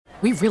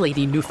We really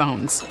need new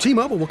phones.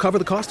 T-Mobile will cover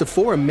the cost of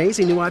 4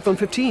 amazing new iPhone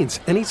 15s,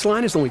 and each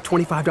line is only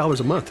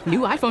 $25 a month. New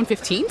iPhone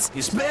 15s?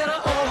 It's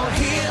better over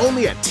here.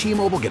 Only at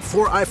T-Mobile, get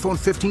 4 iPhone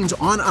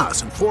 15s on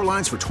us and 4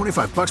 lines for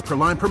 $25 per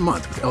line per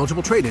month with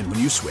eligible trade-in when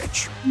you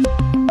switch.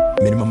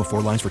 Minimum of 4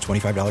 lines for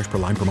 $25 per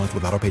line per month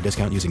with autopay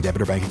discount using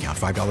debit or bank account.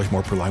 $5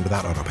 more per line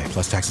without autopay,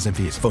 plus taxes and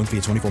fees. Phone fee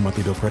at 24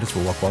 monthly bill credits for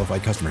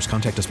well-qualified customers.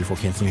 Contact us before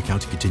canceling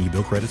account to continue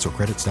bill credits or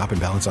credit stop and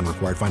balance on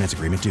required finance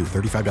agreement due.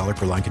 $35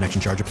 per line connection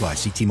charge applies.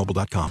 See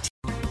T-Mobile.com.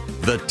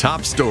 The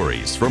top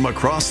stories from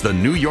across the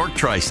New York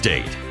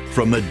tri-state.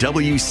 From the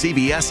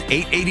WCBS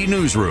 880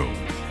 newsroom,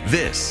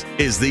 this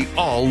is the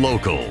All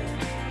Local.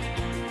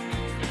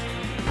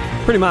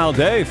 Pretty mild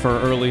day for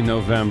early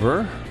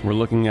November. We're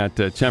looking at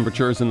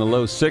temperatures in the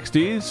low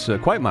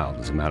 60s, quite mild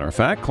as a matter of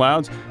fact.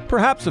 Clouds,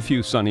 perhaps a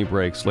few sunny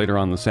breaks later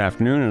on this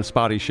afternoon and a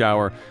spotty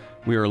shower.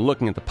 We are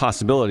looking at the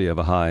possibility of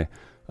a high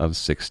of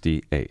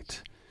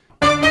 68.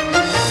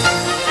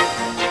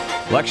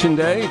 Election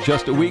Day,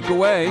 just a week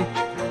away.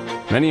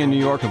 Many in New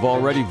York have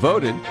already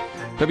voted.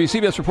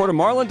 WCBS reporter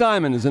Marla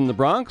Diamond is in the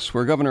Bronx,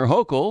 where Governor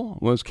Hochul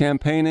was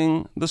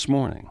campaigning this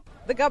morning.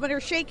 The governor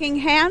shaking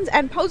hands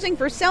and posing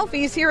for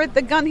selfies here at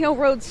the Gun Hill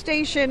Road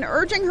station,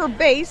 urging her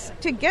base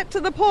to get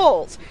to the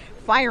polls.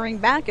 Firing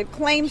back at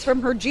claims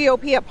from her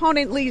GOP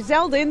opponent Lee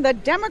Zeldin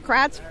that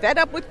Democrats fed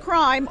up with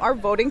crime are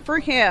voting for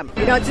him.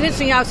 You know, it's an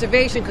interesting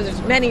observation because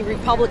there's many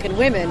Republican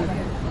women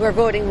who are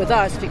voting with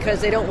us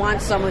because they don't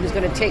want someone who's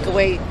going to take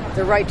away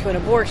the right to an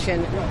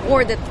abortion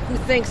or who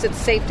thinks it's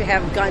safe to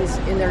have guns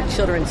in their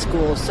children's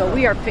schools. So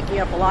we are picking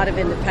up a lot of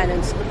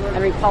independents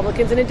and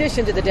Republicans in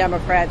addition to the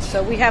Democrats.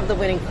 So we have the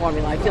winning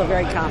formula. I feel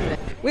very confident.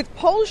 With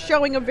polls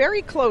showing a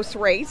very close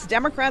race,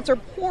 Democrats are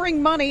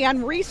pouring money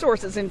and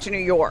resources into New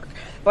York.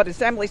 But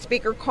Assembly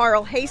Speaker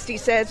Carl Heastie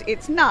says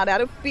it's not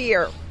out of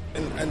fear.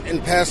 In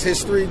past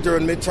history,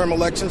 during midterm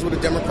elections with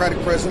a Democratic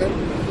president,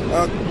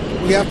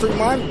 we have to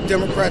remind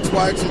Democrats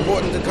why it's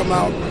important to come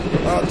out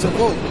to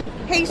vote.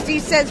 Heastie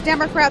says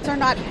Democrats are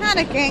not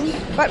panicking,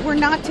 but we're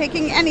not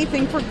taking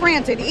anything for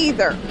granted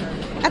either.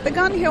 At the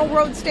Gun Hill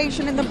Road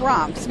station in the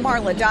Bronx,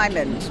 Marla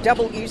Diamond,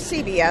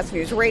 WCBS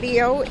News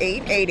Radio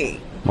 880.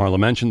 Marla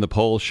mentioned the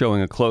polls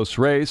showing a close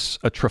race.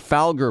 A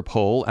Trafalgar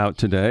poll out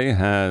today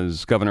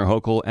has Governor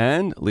Hochul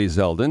and Lee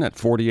Zeldin at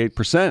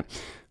 48%.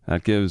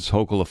 That gives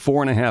Hochul a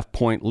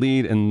 4.5-point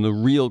lead in the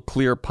Real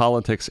Clear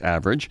Politics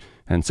average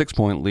and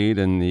 6-point lead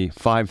in the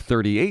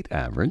 538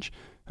 average.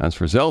 As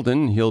for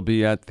Zeldin, he'll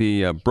be at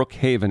the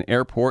Brookhaven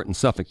Airport in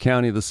Suffolk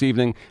County this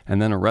evening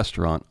and then a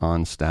restaurant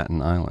on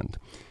Staten Island.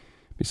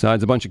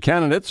 Besides a bunch of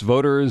candidates,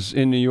 voters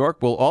in New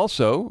York will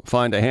also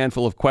find a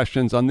handful of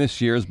questions on this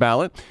year's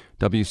ballot.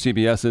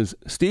 WCBS's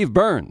Steve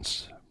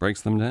Burns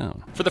breaks them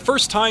down. For the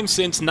first time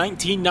since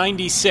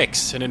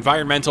 1996, an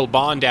Environmental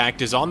Bond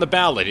Act is on the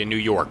ballot in New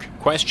York.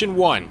 Question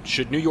 1,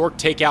 should New York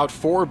take out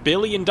 $4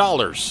 billion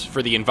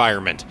for the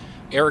environment?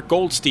 Eric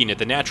Goldstein at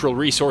the Natural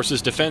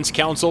Resources Defense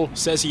Council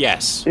says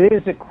yes. It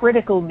is a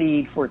critical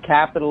need for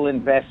capital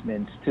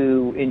investments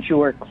to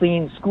ensure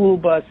clean school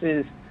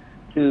buses,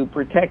 to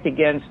protect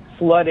against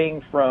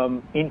flooding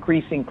from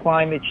increasing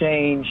climate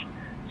change,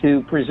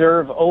 to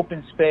preserve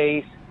open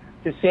space,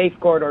 to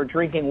safeguard our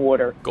drinking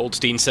water.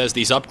 Goldstein says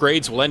these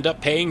upgrades will end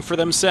up paying for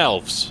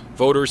themselves.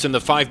 Voters in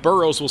the 5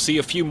 boroughs will see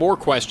a few more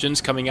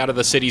questions coming out of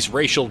the city's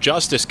Racial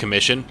Justice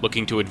Commission,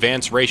 looking to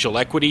advance racial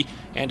equity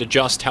and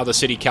adjust how the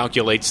city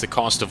calculates the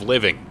cost of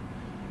living.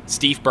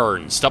 Steve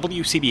Burns,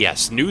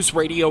 WCBS News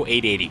Radio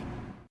 880.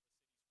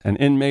 An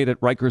inmate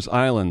at Rikers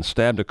Island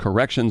stabbed a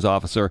corrections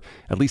officer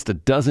at least a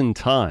dozen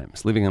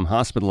times, leaving him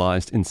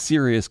hospitalized in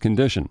serious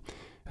condition.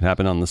 It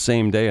happened on the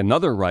same day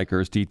another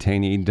Rikers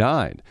detainee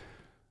died.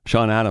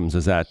 Sean Adams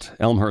is at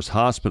Elmhurst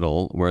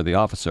Hospital, where the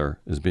officer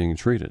is being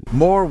treated.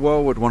 More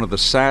woe at one of the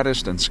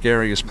saddest and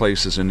scariest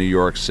places in New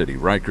York City,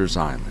 Rikers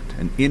Island.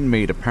 An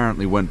inmate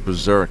apparently went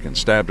berserk and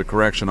stabbed a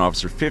correction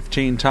officer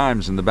 15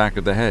 times in the back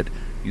of the head.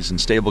 He's in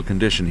stable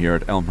condition here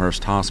at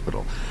Elmhurst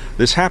Hospital.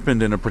 This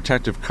happened in a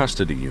protective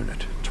custody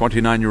unit.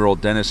 29-year-old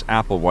Dennis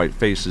Applewhite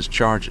faces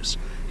charges.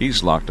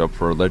 He's locked up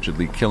for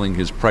allegedly killing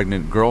his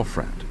pregnant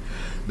girlfriend.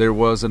 There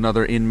was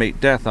another inmate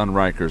death on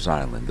Rikers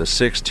Island, the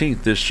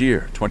 16th this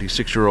year.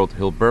 26-year-old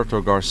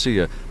Gilberto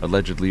Garcia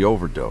allegedly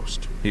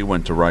overdosed. He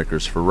went to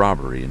Rikers for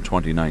robbery in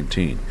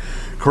 2019.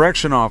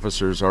 Correction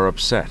officers are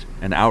upset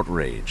and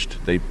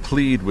outraged. They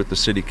plead with the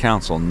city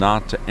council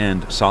not to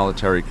end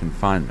solitary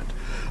confinement.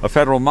 A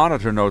federal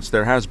monitor notes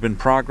there has been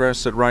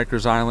progress at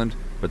Rikers Island,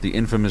 but the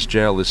infamous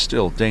jail is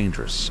still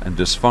dangerous and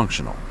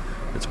dysfunctional.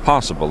 It's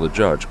possible a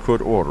judge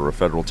could order a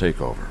federal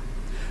takeover.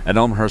 At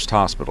Elmhurst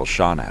Hospital,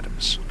 Sean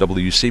Adams,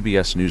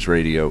 WCBS News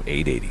Radio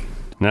 880.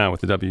 Now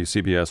with the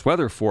WCBS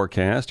weather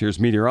forecast,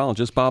 here's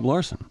meteorologist Bob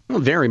Larson. Well,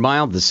 very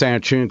mild this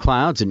afternoon,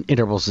 clouds and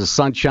intervals of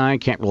sunshine.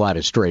 Can't rule out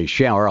a stray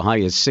shower. A high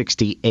is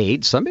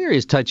 68. Some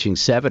areas touching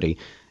 70.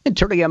 And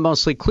turning out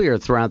mostly clear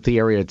throughout the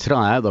area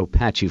tonight, although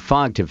patchy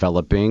fog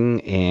developing,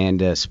 and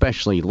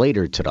especially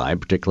later tonight,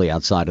 particularly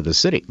outside of the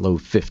city. Low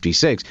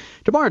 56.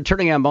 Tomorrow,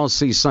 turning out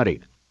mostly sunny.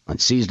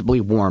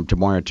 Unseasonably warm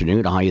tomorrow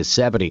afternoon, a high of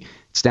 70.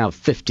 It's now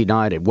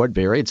 59 at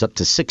Woodbury. It's up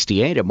to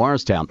 68 at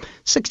Morristown.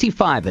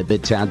 65 at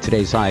Midtown.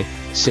 Today's high,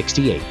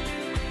 68.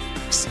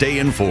 Stay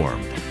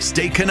informed.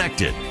 Stay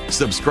connected.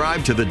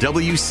 Subscribe to the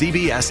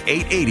WCBS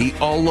 880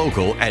 All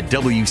Local at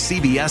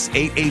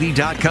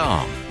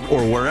WCBS880.com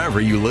or wherever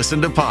you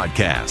listen to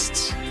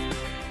podcasts.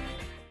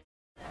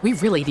 We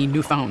really need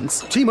new phones.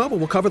 T-Mobile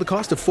will cover the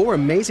cost of 4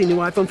 amazing new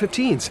iPhone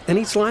 15s, and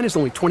each line is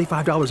only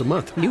 $25 a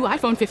month. New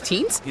iPhone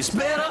 15s? It's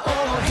better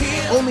over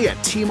here. Only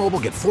at T-Mobile,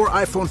 get 4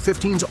 iPhone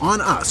 15s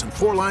on us and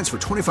 4 lines for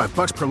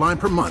 $25 per line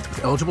per month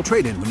with eligible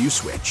trade-in when you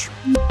switch.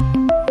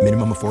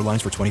 Minimum of 4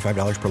 lines for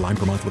 $25 per line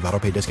per month with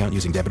autopay discount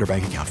using debit or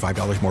bank account.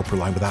 $5 more per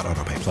line without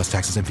autopay, plus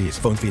taxes and fees.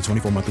 Phone fee at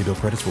 24 monthly bill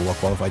credits for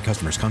well-qualified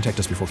customers. Contact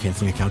us before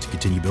canceling account to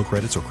continue bill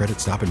credits or credit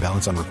stop and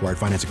balance on required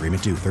finance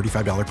agreement due.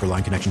 $35 per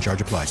line connection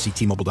charge applies. See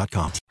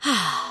T-Mobile.com.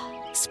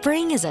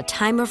 Spring is a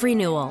time of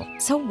renewal,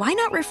 so why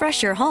not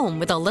refresh your home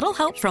with a little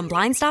help from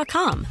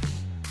Blinds.com?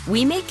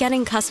 We make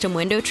getting custom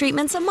window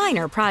treatments a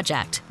minor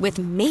project with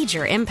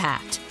major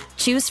impact.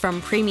 Choose from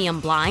premium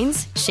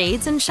blinds,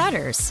 shades, and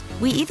shutters.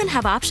 We even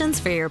have options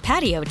for your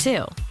patio,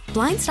 too.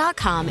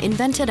 Blinds.com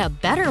invented a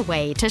better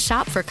way to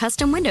shop for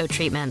custom window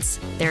treatments.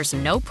 There's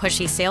no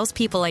pushy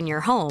salespeople in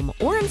your home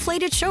or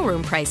inflated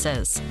showroom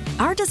prices.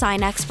 Our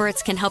design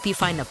experts can help you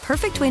find the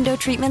perfect window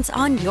treatments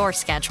on your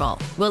schedule.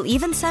 We'll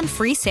even send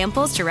free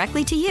samples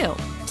directly to you.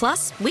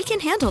 Plus, we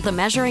can handle the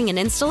measuring and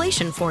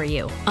installation for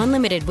you.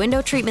 Unlimited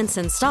window treatments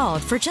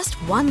installed for just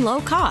one low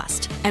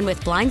cost. And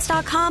with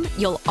Blinds.com,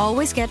 you'll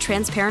always get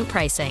transparent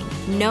pricing.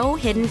 No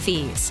hidden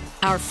fees.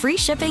 Our free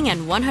shipping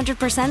and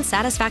 100%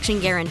 satisfaction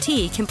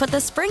guarantee can put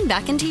the spring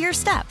back into your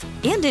step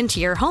and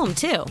into your home,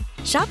 too.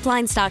 Shop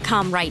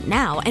Blinds.com right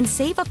now and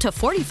save up to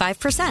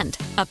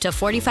 45%. Up to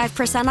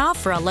 45% off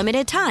for a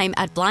limited time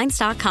at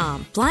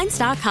Blinds.com.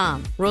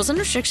 Blinds.com. Rules and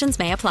restrictions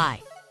may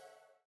apply.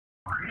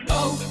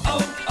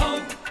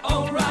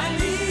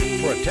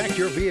 O'Reilly. Protect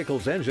your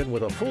vehicle's engine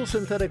with a full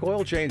synthetic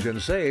oil change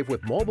and save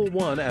with Mobil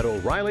 1 at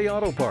O'Reilly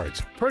Auto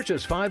Parts.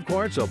 Purchase 5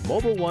 quarts of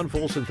Mobil 1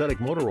 full synthetic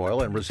motor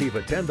oil and receive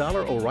a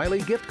 $10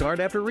 O'Reilly gift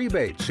card after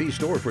rebate. See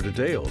store for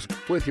details.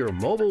 With your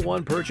Mobil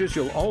 1 purchase,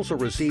 you'll also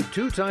receive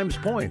 2 times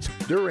points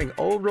during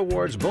O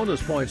Rewards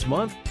Bonus Points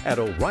Month at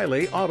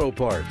O'Reilly Auto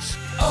Parts.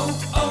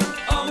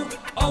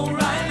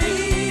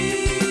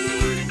 O'Reilly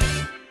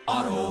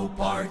Auto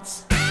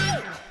Parts.